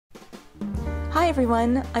Hi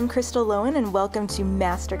everyone, I'm Crystal Lowen and welcome to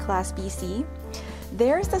Masterclass BC.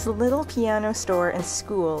 There's this little piano store and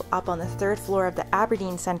school up on the 3rd floor of the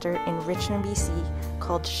Aberdeen Centre in Richmond, BC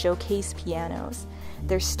called Showcase Pianos.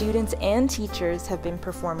 Their students and teachers have been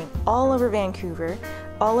performing all over Vancouver,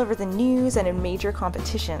 all over the news and in major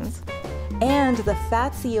competitions. And the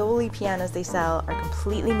Fazioli pianos they sell are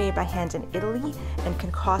completely made by hand in Italy and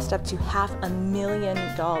can cost up to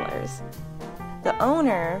 $500,000. The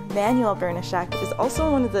owner, Manuel, is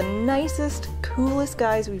also one of the nicest, coolest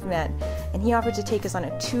guys we've met, and he offered to take us on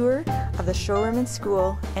a tour of the showroom and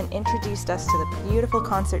school and introduced us to the beautiful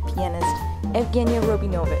concert pianist, Evgenia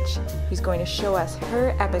Rabinovich, who's going to show us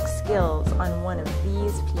her epic skills on one of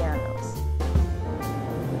these pianos.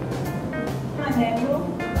 Hi Manuel,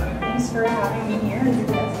 thanks for having me here as a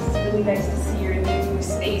guest. It's really nice to see your new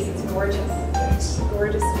space, it's gorgeous. It's a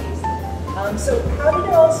gorgeous space. So how did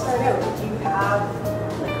it all start out? Did you have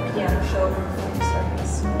like a piano showroom before you started the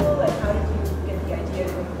school? Like how did you get the idea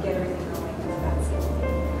to get everything going with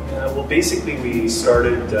that? Well, basically we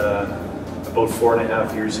started about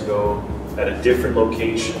 4.5 years ago at a different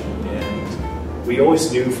location, and we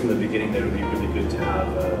always knew from the beginning that it would be really good to have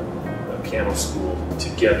a piano school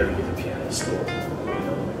together with a piano store.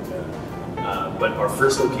 But our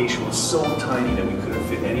first location was so tiny that we couldn't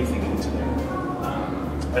fit anything into there.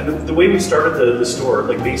 And the way we started the store,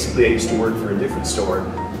 like basically I used to work for a different store,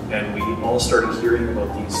 and we all started hearing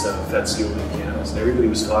about these Fazioli pianos, and everybody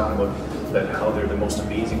was talking about how they're the most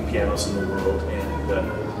amazing pianos in the world.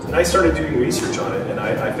 And I started doing research on it, and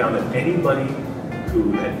I found that anybody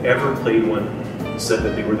who had ever played one said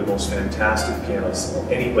that they were the most fantastic pianos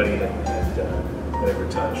anybody had ever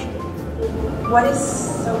touched. What is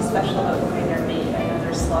so special about the way they're made? I know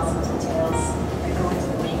there's lots of details that go into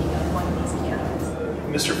the making of one of these pianos.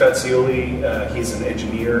 Mr. Fazioli, he's an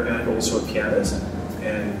engineer and also a pianist,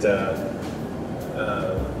 and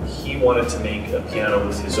he wanted to make a piano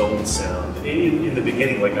with his own sound. In the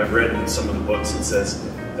beginning, like I've read in some of the books, it says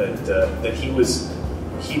that he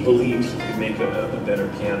believed he could make a better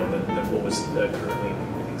piano than what was currently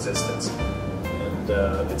in existence. And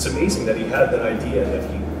it's amazing that he had that idea, that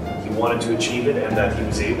he wanted to achieve it, and that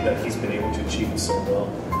he's been able to achieve it so well.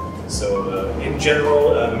 So in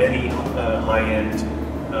general, many high-end,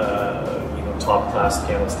 top-class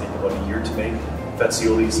pianos take about a year to make.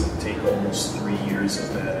 Faziolis take almost 3 years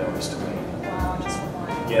of man-hours to make. Wow, just for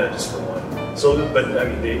one. Yeah, just for one. So, but I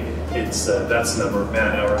mean, that's the number of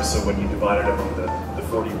man-hours. So when you divide it among the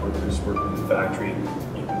 40 workers working in the factory,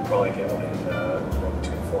 you can probably get one in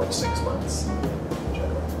between 4 and 6 months in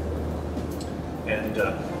general. And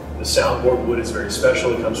the soundboard wood is very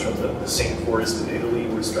special. It comes from the same forest in Italy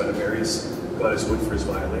where Stradivarius got his wood for his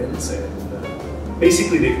violins. And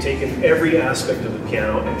basically they've taken every aspect of the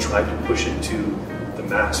piano and tried to push it to the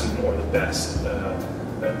maximum or the best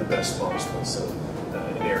possible. So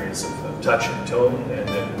in areas of touch and tone, and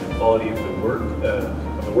then the quality of the work,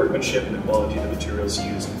 of the workmanship, and the quality of the materials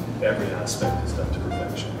used, every aspect is done to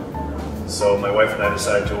perfection. So my wife and I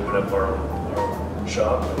decided to open up our own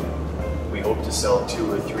shop. We hope to sell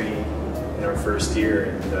 2 or 3 in our first year,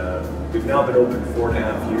 and we've now been open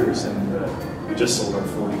 4.5 years, and we just sold our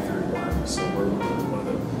 43rd one. So we're one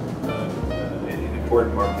of an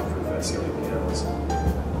important market for Fazioli pianos.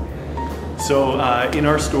 So in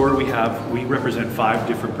our store we represent 5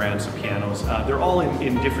 different brands of pianos. They're all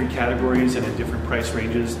in different categories and in different price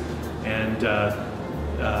ranges, and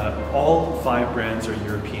all 5 brands are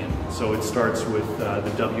European. So it starts with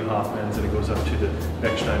the W. Hoffmans, and it goes up to the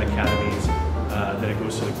Bechstein Academies, then it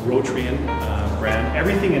goes to the Grotrian brand.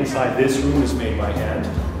 Everything inside this room is made by hand,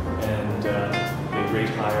 and they rate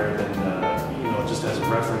higher than, just as a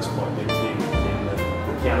reference point, in the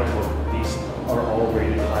piano book, these are all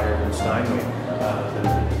rated higher than Steinway, than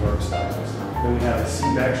the New York Steinways. Then we have a C.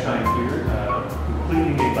 Bechstein here,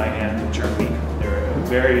 completely made by hand in Germany. They're a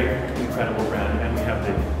very incredible brand, and we have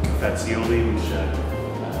the Fazioli, which is the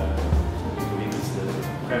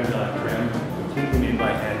creme, completely made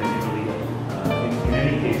by hand in Italy. In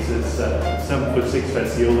any cases, 7'6"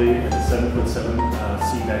 Fazioli and 7'7"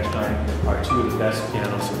 C. Bechstein are 2 of the best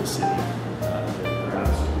pianos in the city. They're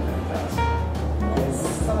absolutely fantastic. What is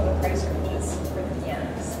some of the price ranges for the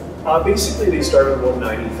pianos? Basically, they start at about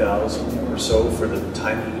 $90,000 or so for the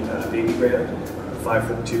tiny baby grand,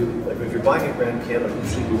 5'2". Like if you're buying a grand piano,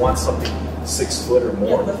 usually you want something 6 foot or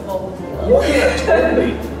more. Yeah, the full deal. Yeah,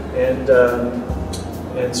 totally.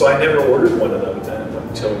 And so I never ordered one of them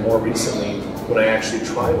until more recently when I actually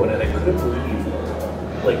tried one, and I couldn't believe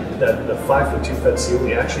like that the 5'2"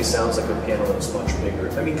 Fazioli actually sounds like a piano that's much bigger.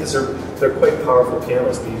 I mean, because they're quite powerful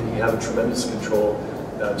pianos. You have a tremendous control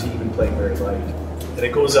to even playing very light. And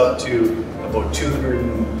it goes up to about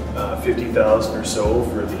 250,000 or so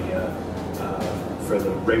for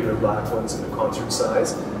the regular black ones in the concert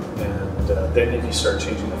size. And then if you start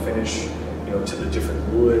changing the finish, to the different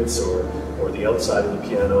woods or the outside of the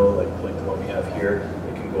piano, like the one we have here,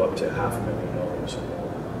 it can go up to $500,000.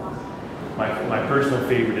 My personal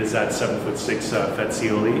favorite is that 7'6"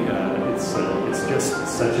 Fazioli. It's just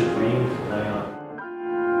such a dream.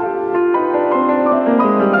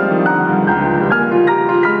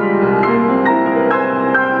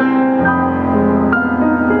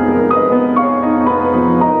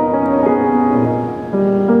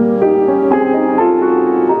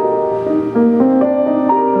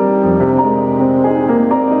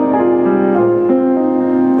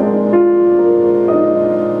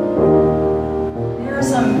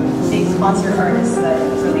 concert artists that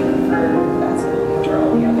really prefer Fazioli over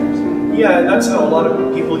all the others. Yeah, that's how a lot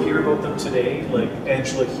of people hear about them today. Like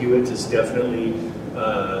Angela Hewitt is definitely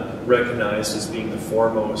recognized as being the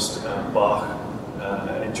foremost Bach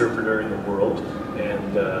interpreter in the world,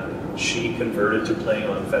 and she converted to playing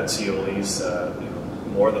on Faziolis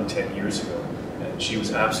more than 10 years ago, and she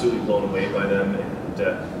was absolutely blown away by them, and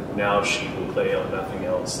now she will play on nothing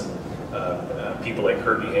else. And people like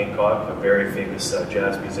Herbie Hancock, a very famous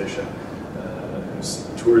jazz musician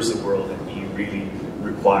who tours the world, and he really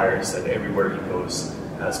requires that everywhere he goes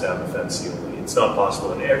has to have a Fazioli. It's not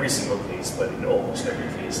possible in every single case, but in almost every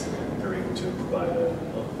case they're able to provide a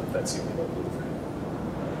Fazioli.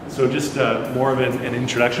 So just more of an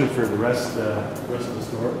introduction for the rest of the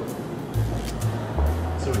store.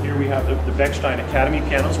 So here we have the Bechstein Academy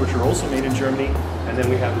pianos, which are also made in Germany, and then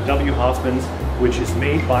we have the W. Hoffmans, which is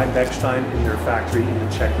made by Bechstein in their factory in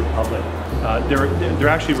the Czech Republic. They're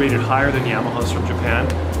actually rated higher than Yamahas from Japan,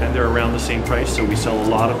 and they're around the same price, so we sell a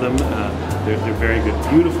lot of them. They're very good,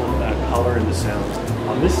 beautiful color in the sound.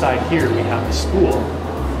 On this side here, we have the school. So you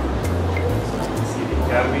can see the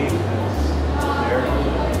Academy there.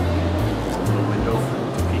 A little window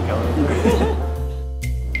to peek out.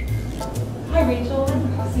 Hi Rachel,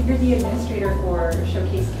 so you're the administrator for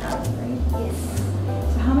Showcase Academy, right? Yes.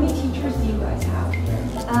 So how many teachers do you guys have here?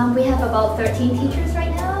 We have about 13 teachers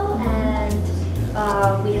right now, and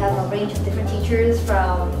we have a range of different teachers,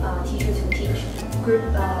 from teachers who teach group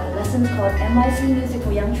lessons called NYC Music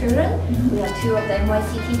for Young Children. We have 2 of the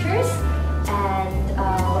NYC teachers, and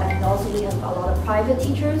also we have a lot of private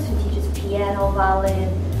teachers who teaches piano, violin,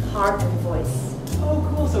 harp, and voice. Oh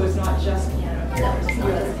cool, so it's not just piano here. No, it's not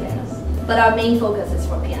just piano. But our main focus is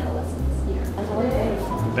for piano lessons.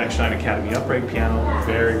 Bechstein Academy upright piano,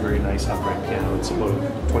 very, very nice upright piano. It's about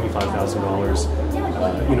 $25,000.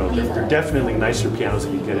 They're definitely nicer pianos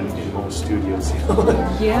than you get in most studios.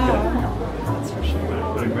 Yeah, that's for sure.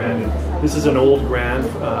 But a grand. This is an old grand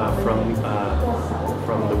from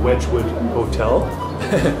the Wedgwood Hotel,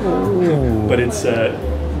 but it's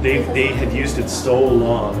they had used it so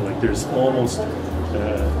long. Like there's almost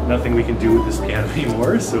nothing we can do with this piano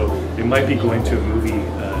anymore, so it might be going to a movie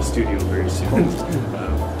studio very soon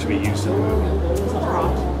to be used in the movie. It's a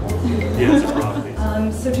prop. Yeah, it's a prop.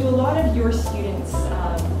 So do a lot of your students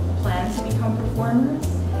plan to become performers?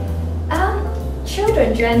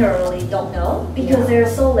 Children generally don't know because they're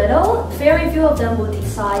so little. Very few of them will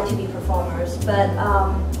decide to be performers, but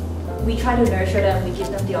we try to nurture them, we give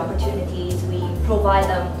them the opportunities, we provide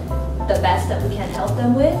them the best that we can help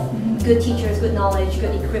them with. Good teachers, good knowledge,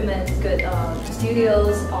 good equipment, good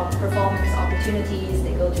studios, performance opportunities.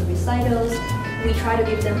 They go to recitals. We try to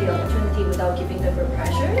give them the opportunity without giving them the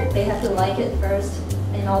pressure. They have to like it first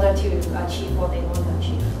in order to achieve what they want to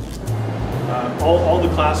achieve. All the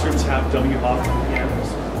classrooms have W. Hoffman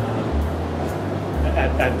pianos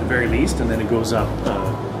at the very least, and then it goes up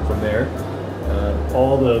from there.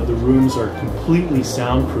 All the rooms are completely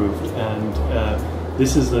soundproofed, and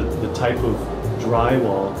this is the type of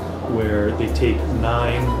drywall where they take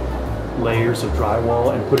 9 layers of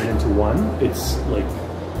drywall and put it into one. It's like,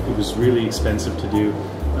 it was really expensive to do.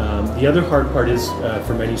 The other hard part is,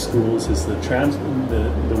 for many schools, is the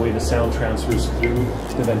way the sound transfers through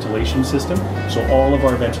the ventilation system. So all of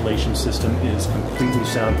our ventilation system is completely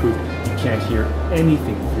soundproof. You can't hear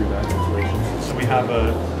anything through that ventilation. So we have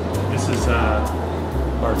this is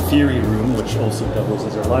our theory room, which also doubles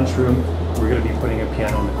as our lunchroom. We're going to be putting a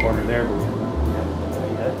piano in the corner there, but we haven't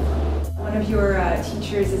done that yet. One of your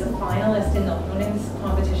teachers is a finalist in the Honens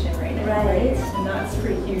competition right now, right? And that's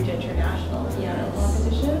pretty huge international piano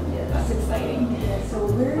competition. Yes. That's exciting. Yes. So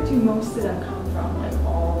where do most of them come from? Like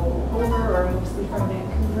all over, or mostly from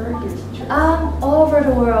Vancouver, your teachers? All over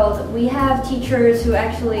the world. We have teachers who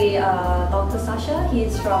actually, Dr. Sasha, he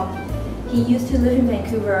used to live in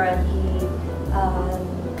Vancouver, and he, a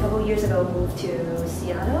couple couple years ago moved to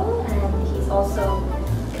Seattle, and he's also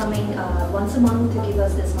coming once a month to give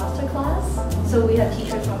us this master class. So we have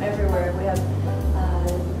teachers from everywhere. We have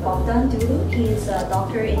Bogdan Dulu. He's a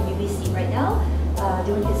doctor in UBC right now,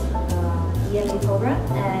 doing his EMA program,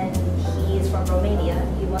 and he is from Romania.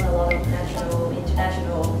 He won a lot of national,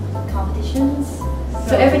 international competitions.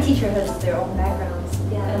 So every teacher has their own backgrounds.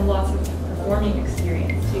 Yeah. And lots of performing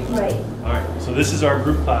experience too. Right. All right, so this is our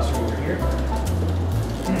group classroom over here.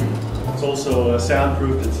 It's also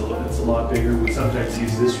soundproof. It's a lot bigger. We sometimes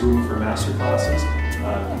use this room for master classes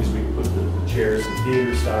because we can put the chairs in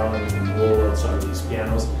theater style and we can roll outside these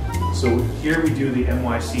pianos. So here we do the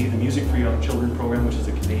MYC, the Music for Young Children program, which is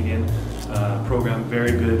a Canadian program.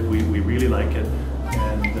 Very good. We really like it.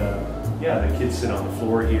 And yeah, the kids sit on the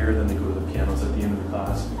floor here, then they go to the pianos at the end of the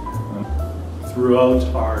class. Throughout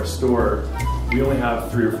our store, we only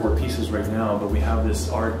have 3 or 4 pieces right now, but we have this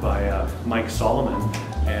art by Mike Solomon,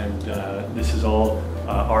 and this is all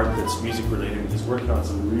art that's music related. He's working on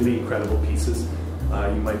some really incredible pieces.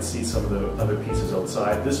 You might see some of the other pieces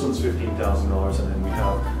outside. This one's $15,000, and then we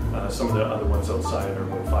have some of the other ones outside are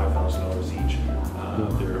about $5,000 each.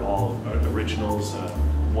 They're all originals,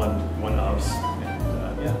 one-offs,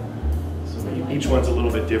 and yeah. So each one's a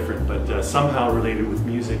little bit different, but somehow related with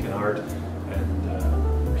music and art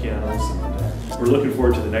and pianos. And we're looking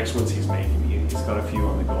forward to the next ones he's making. He's got a few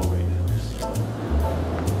on the go right now. So,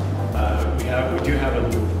 we do have a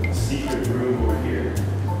little secret room over here.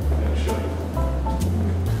 I'm going to show you.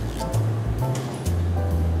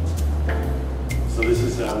 So this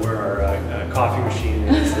is where our coffee machine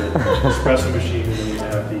is, the espresso machine, and then we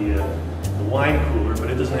have the wine cooler, but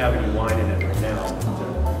it doesn't have any wine in it right now.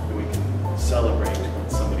 But we can celebrate when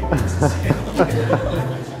somebody makes a sale.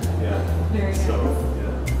 Yeah. Very So, nice.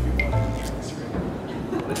 yeah, if you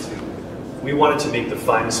want to We wanted to make the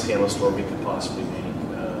finest piano store we could possibly make.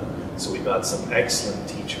 So we got some excellent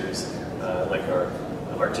teachers, like our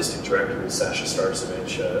artistic director, Sasha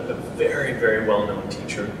Starcevich, a very, very well-known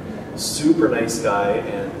teacher. Super nice guy,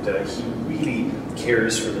 and he really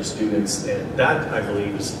cares for the students, and that, I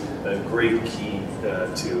believe, is a great key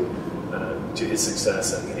to his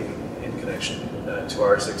success and in connection to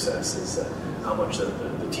our success, is how much the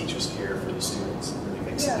teachers care for the students. It really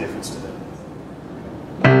makes a difference to them.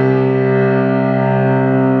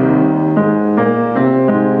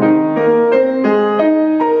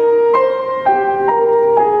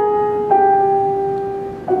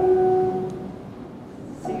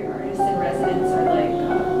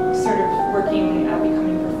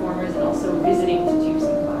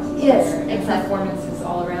 Performances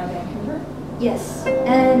all around Vancouver? Yes,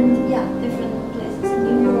 and yeah, different places in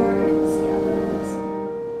New York, Seattle.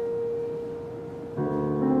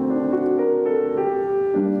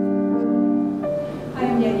 Hi,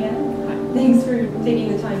 I'm Evgenia. Thanks for taking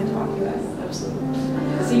the time to talk to us.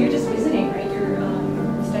 Absolutely. So you're just visiting, right? You're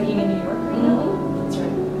studying in New York right now? That's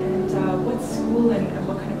right. And what school and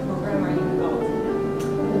what kind of program are you involved in?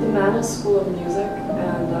 I'm at the Manuel School of Music,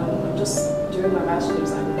 and I'm just doing my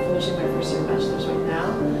bachelor's. I'm finishing my first year bachelor's right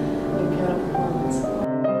now in piano performance.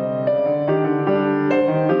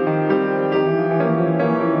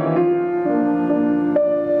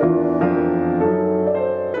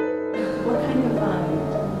 What kind of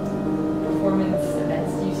performance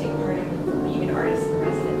events do you take part in, being an artist in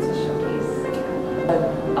residence or showcase?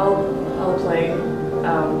 I'll play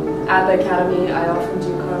at the Academy. I often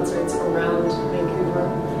do concerts around Vancouver,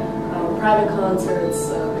 private concerts,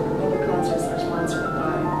 public concerts that are sponsored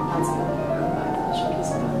by Fazioli and by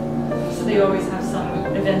showcase that. So they always have some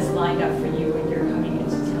events lined up for you when you're coming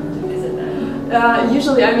into town to visit them?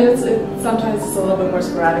 Usually, I mean, sometimes it's a little bit more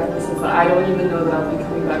sporadic in the sense that I don't even know that I'll be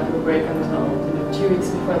coming back from a break until 2 weeks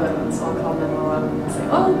before that. So I'll call them all up and say,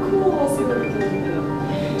 oh, cool, I'll see what we can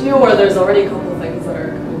do. Or there's already a couple of things that are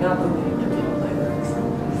coming up and they get me to play there. So.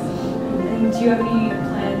 And do you have any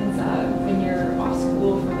plans when you're off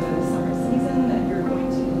school for the summer season that you're going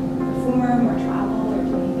to perform or travel or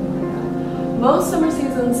do anything like that? Most summer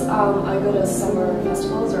seasons, I go to summer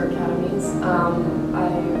festivals or academies. I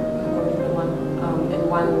go to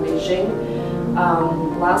one in Beijing.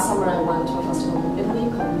 Last summer I went to a festival in Italy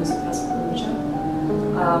called Music Festival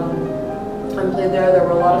I played there. There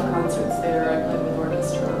were a lot of concerts there. I played with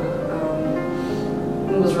orchestra.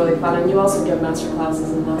 It was really fun, and you also get master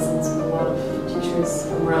classes and lessons with a lot of teachers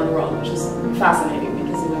from around the world, which is fascinating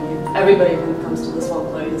because everybody kind of comes to this one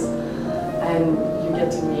place, and you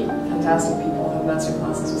get to meet fantastic people, have master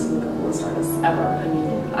classes with some of the coolest artists ever. I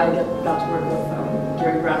mean, I got to work with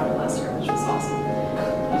Gary Graffner last year, which was awesome.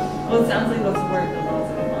 Well, it sounds like lots of work and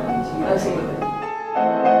lots of fun too. Absolutely.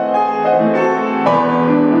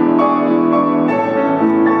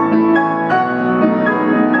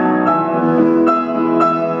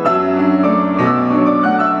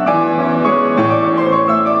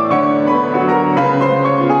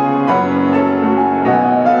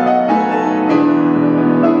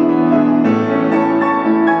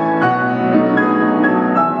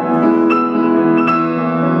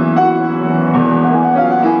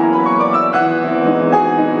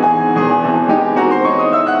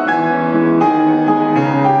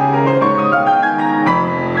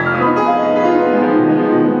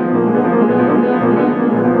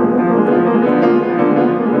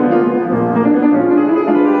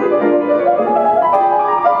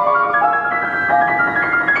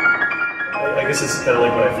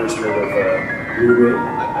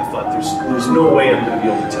 there's no way I'm going to be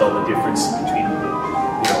able to tell the difference between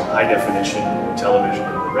high definition television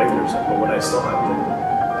and the regular stuff. But when I saw it,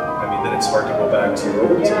 then it's hard to go back to your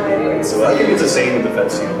old TV, right? So I think it's the same with the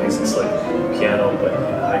Faziolis. It's like piano, but in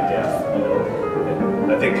high def,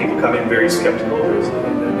 And I think people come in very skeptical,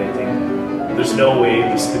 and they think there's no way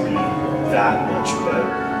this could be that much better.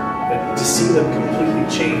 And to see them completely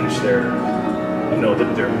change their,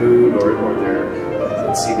 their mood or their,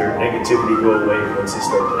 see their negativity go away once they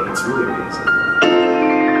start playing, it's really amazing.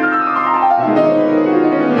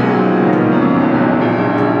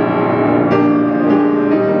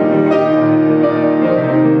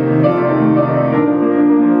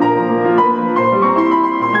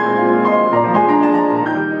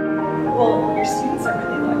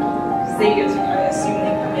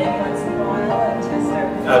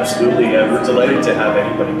 Absolutely, yeah. We're delighted to have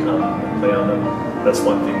anybody come and play on them. That's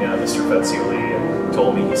one thing Mr. Fazioli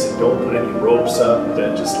told me. He said, don't put any ropes up,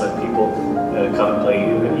 just let people come and play,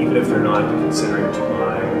 even if they're not considering to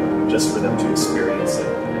buy, just for them to experience it.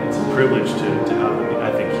 It's a privilege to have them,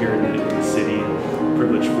 I think, here in the city, and a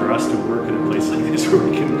privilege for us to work in a place like this where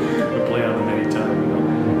we can play on them anytime.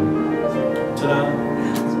 Ta-da!